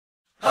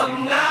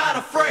I'm not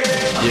afraid.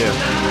 Yeah.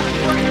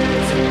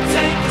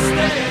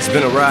 It's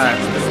been a ride.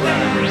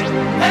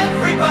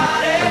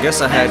 I guess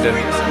I had to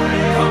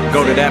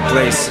go to that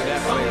place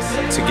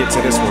to get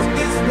to this one.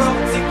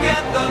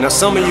 Now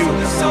some of you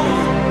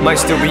might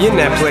still be in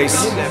that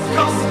place.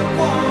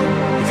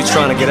 If you're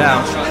trying to get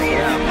out,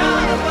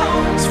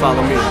 just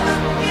follow me.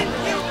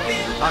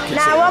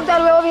 Now I walked all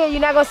the way over here, you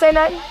not gonna say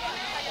nothing?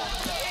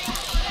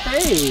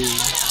 Hey.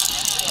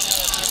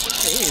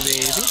 Hey,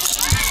 baby.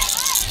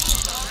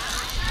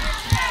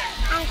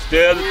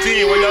 There's the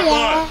team. Where y'all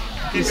going?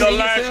 Keep your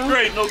line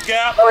straight. No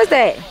gap. Who is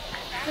that?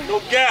 No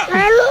gap.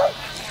 Hello?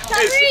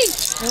 Hey,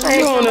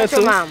 Hey, what's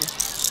your mama?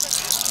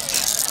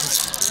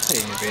 Hey,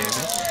 baby.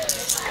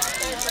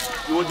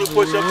 you want to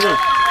push up there?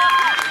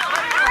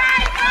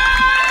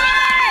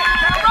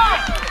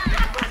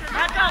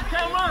 Back up,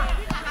 Cameron.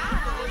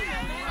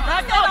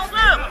 Back up,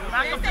 Slim.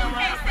 Back up,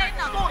 Cameron. Back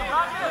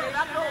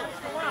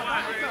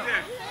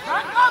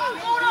up,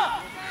 hold up.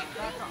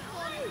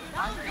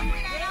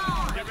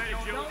 Get ready,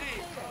 Joe.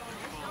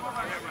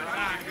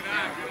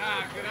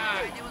 Good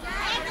eye.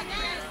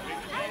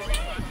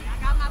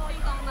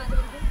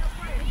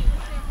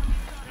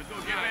 Let's go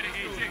get ready,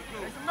 AJ.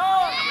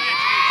 Go.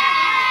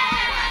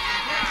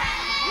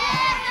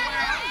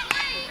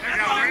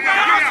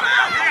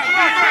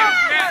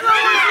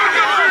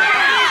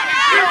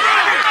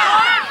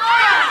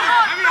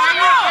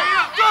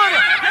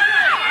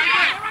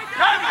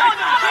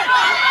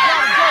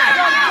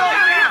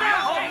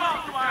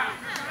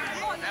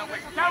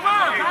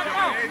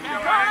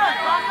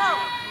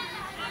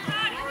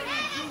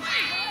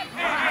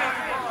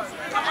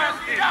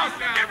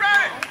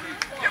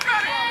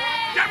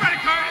 Get ready,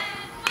 Curtis.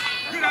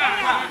 Good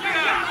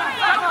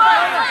eye.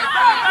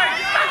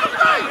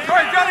 Go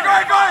ahead, Johnny. Go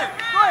ahead,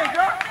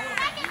 girl.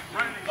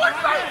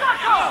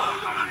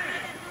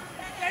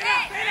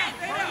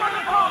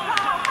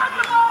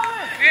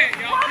 Hey,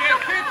 y'all pay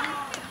attention.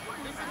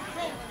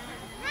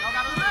 Y'all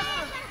gotta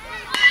listen.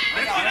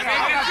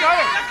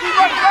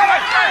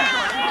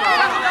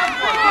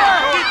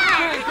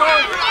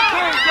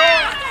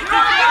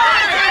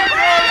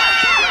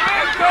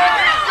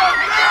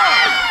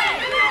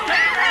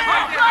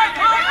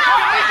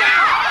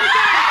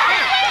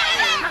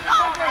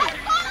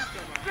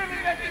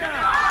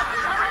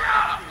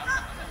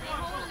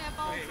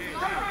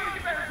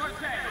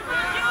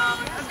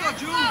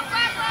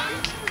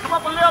 Come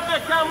up a little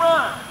bit,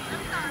 Cameron.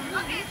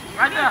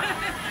 Right there.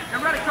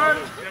 Get ready,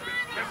 Curtis.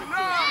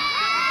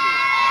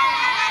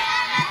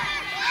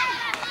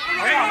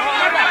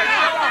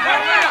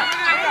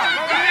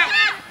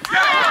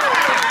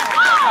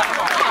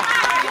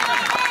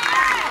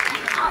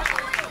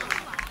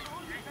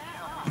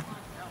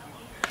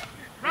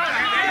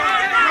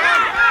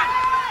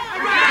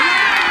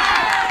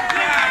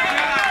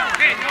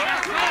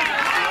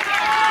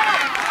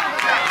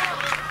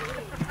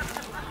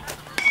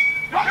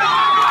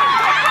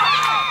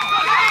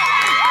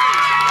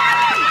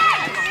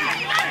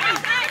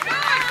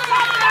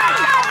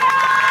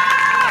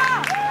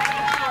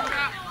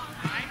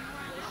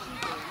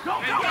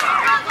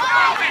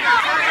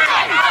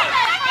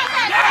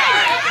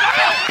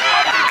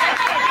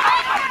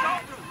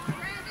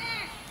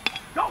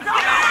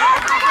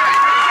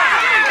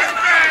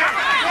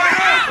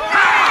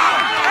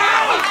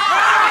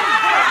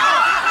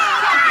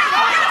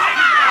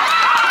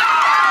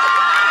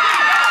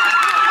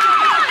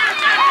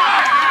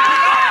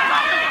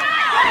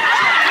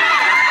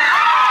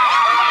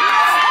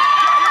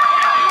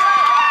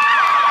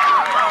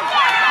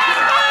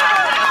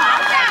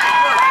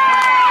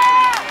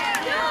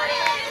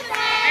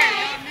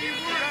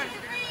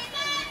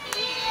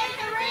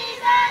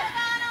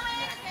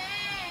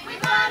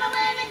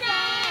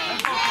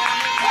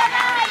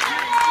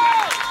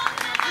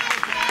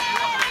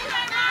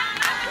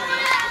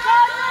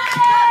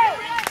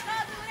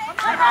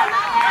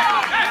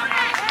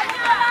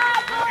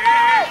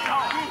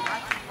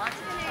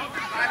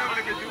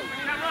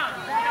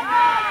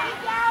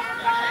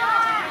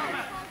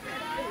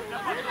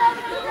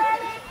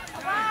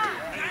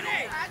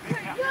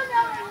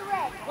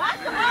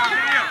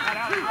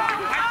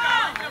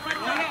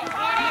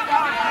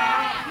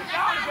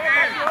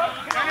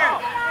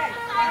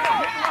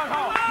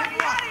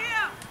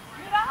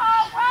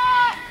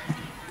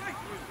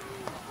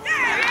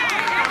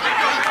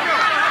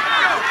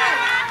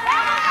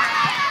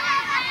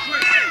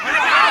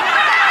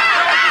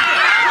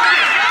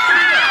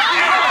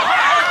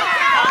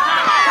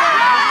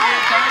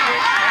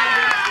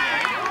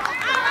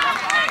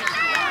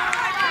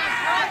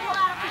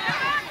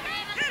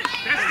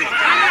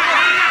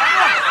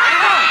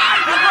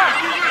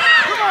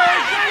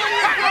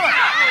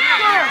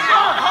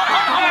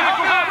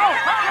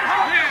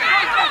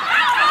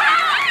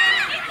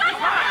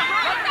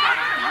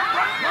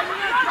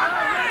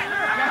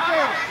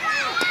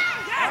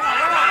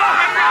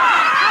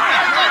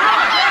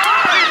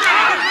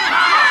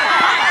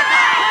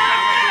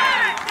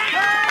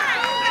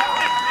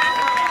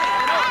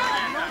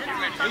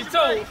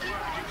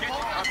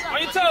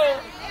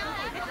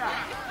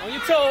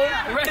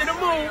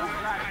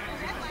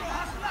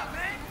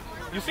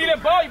 You see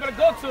that ball, you better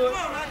go to it.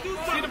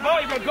 See the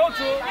ball, you better go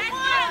to it.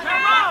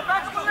 Cameron,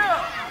 back to the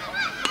middle.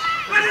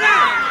 Put it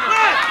out.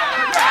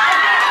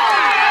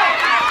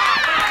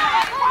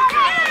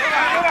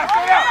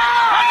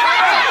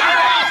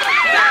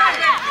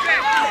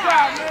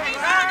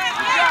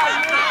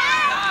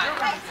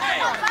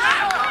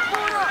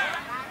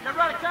 Get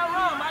ready,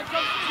 Cameron, Mike.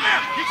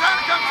 He's trying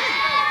to come to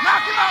you.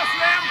 Knock him out,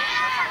 Slam.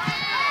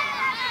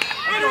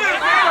 Let's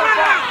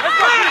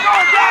go, keep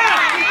going, down.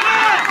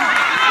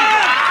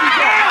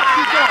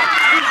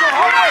 Keep going,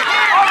 all the way,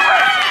 all the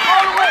way,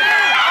 all the way.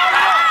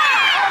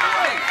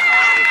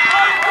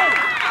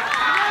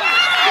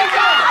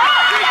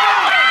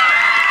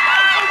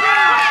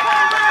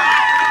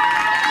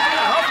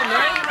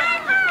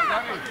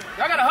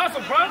 Y'all gotta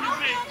hustle, bro.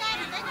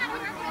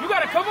 You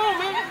gotta come on,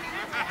 man.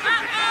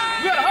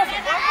 You gotta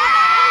hustle, bro.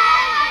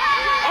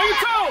 On your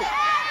toes.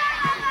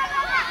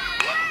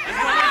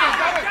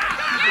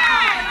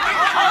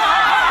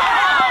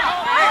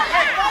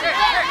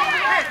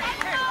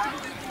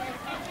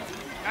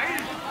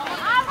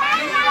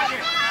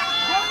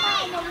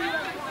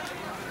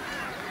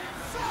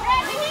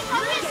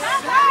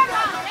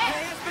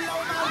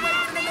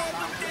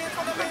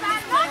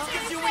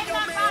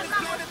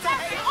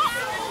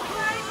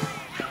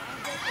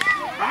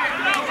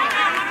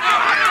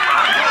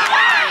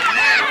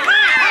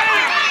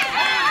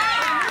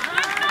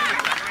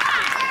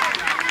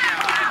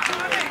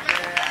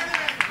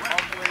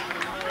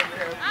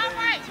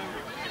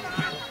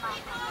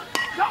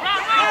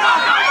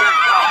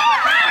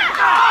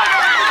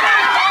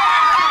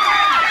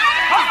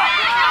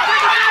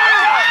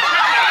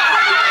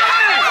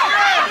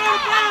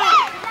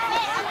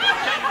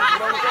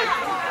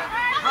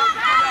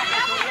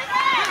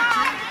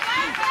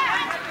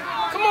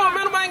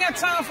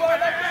 Time for it.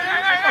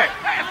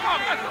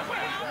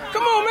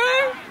 Come on,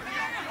 man.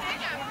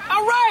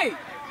 All right.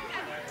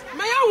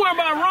 Man, y'all worry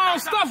about wrong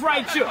stuff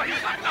right here. Let's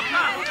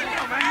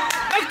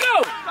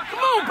go.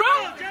 Come on, bro.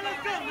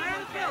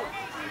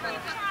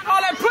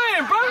 All that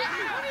playing, bro.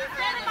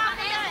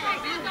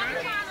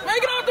 Man,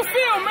 get off the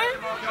field, man.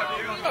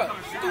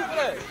 Stupid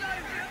ass.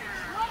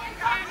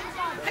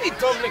 Hey,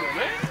 dumb nigga,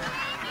 man.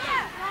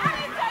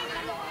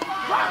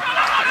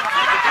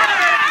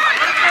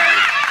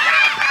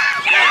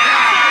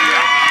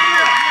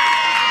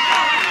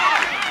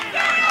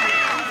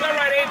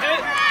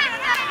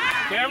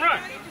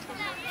 Cameron,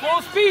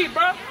 full speed,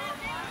 bro.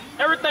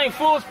 Everything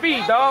full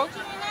speed, dog.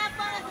 Full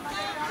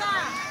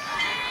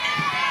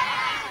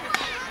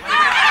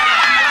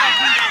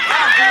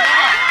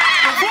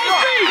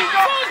speed,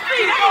 full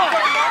speed.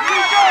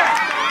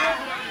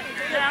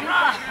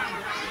 Cameron,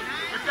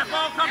 if that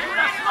ball comes through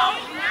that slow,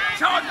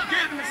 charge and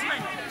get in the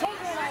sling.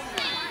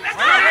 Let's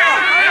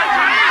go.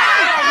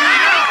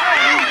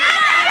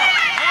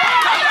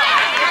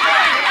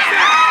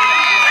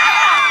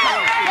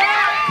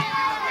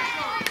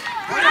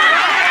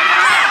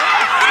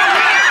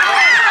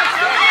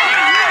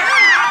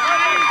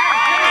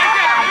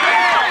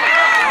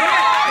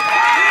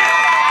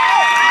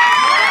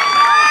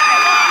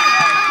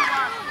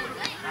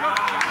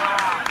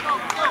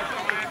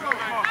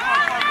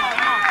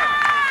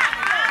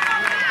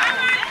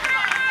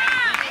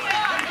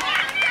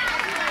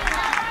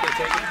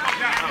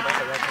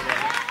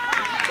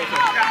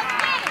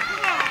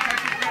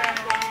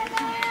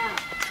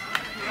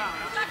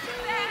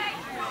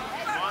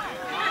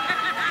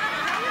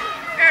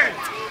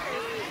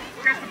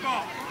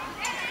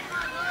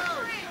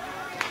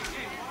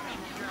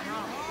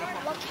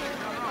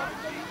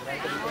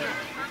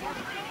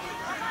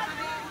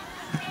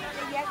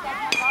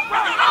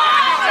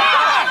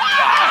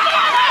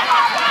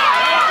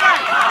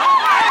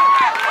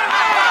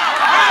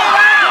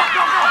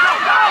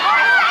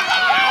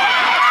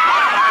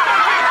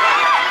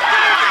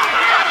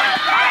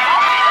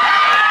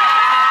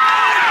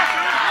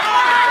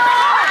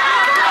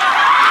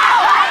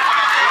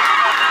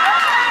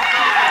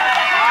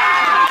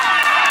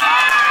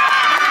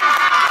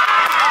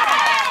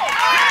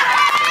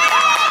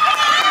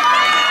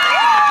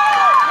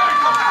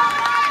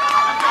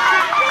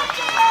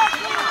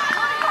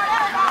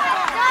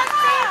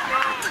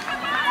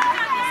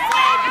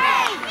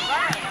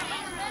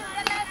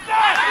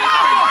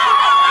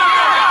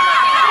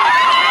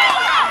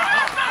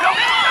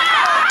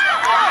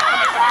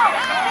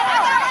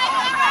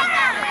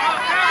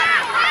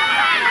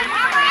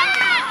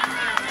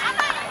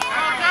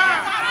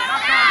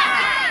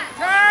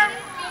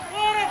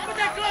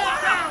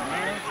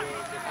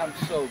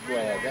 so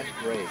glad. That's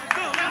great.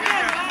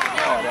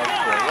 Oh, that's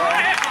great.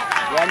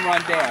 Well,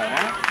 run down,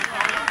 huh?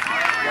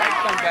 Right,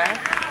 come back.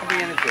 I'll be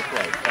in at this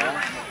place, huh?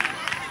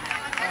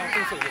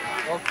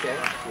 Okay,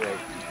 that's great.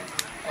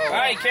 Oh, all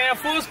right, Cam,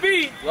 full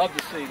speed. Love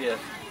to see this.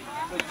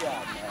 Good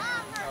job,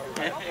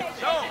 man. Let's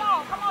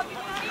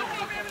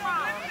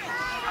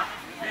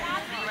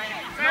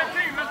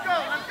go,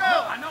 let's go.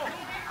 I know.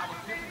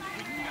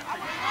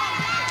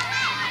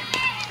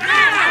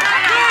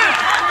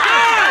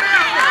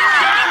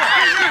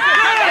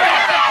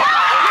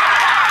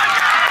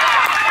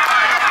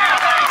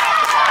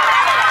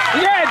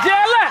 Yeah,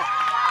 Jelly.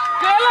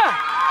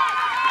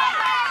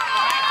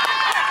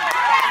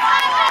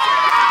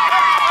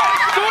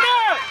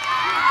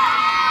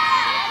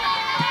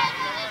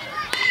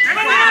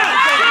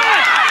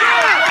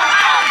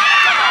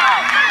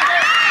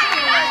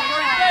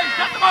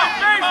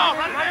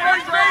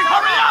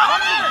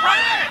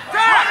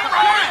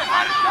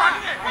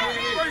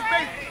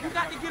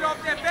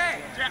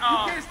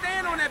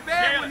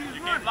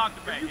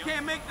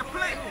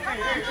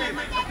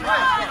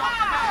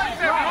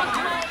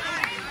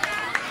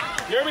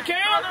 Here we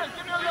come.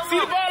 See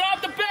the ball off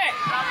the back.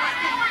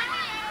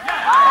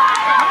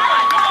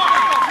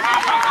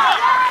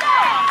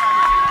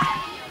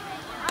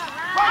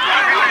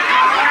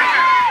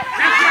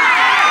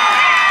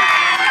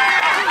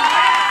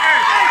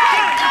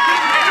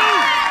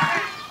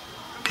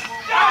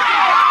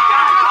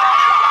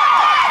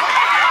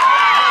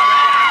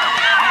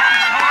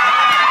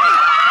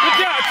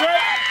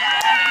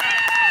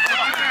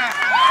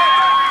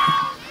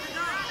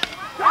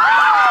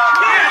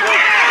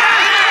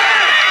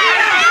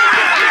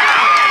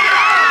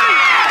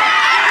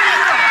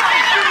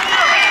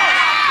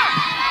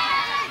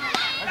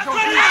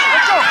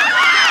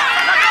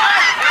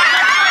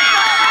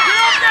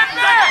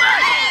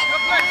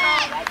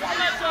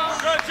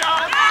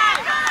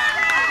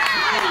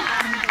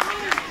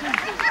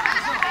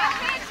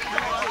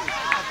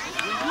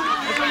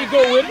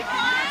 Go with it.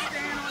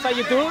 That's how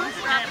you do it.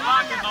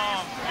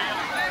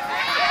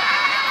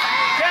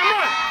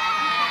 Cameron,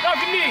 off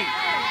your knee.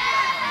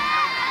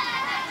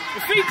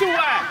 Your feet too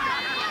wide.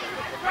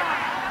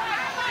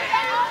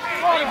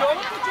 There you go.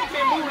 You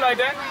can't move like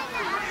that.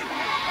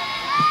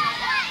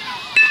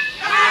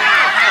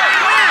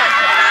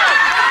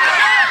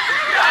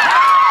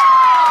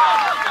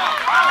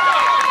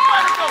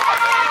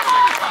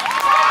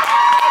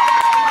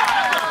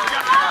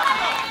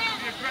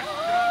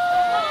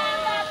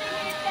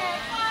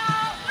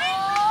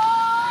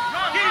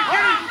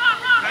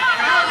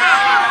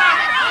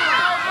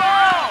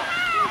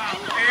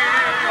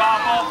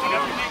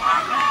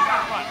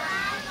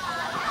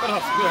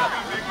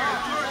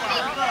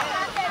 Good.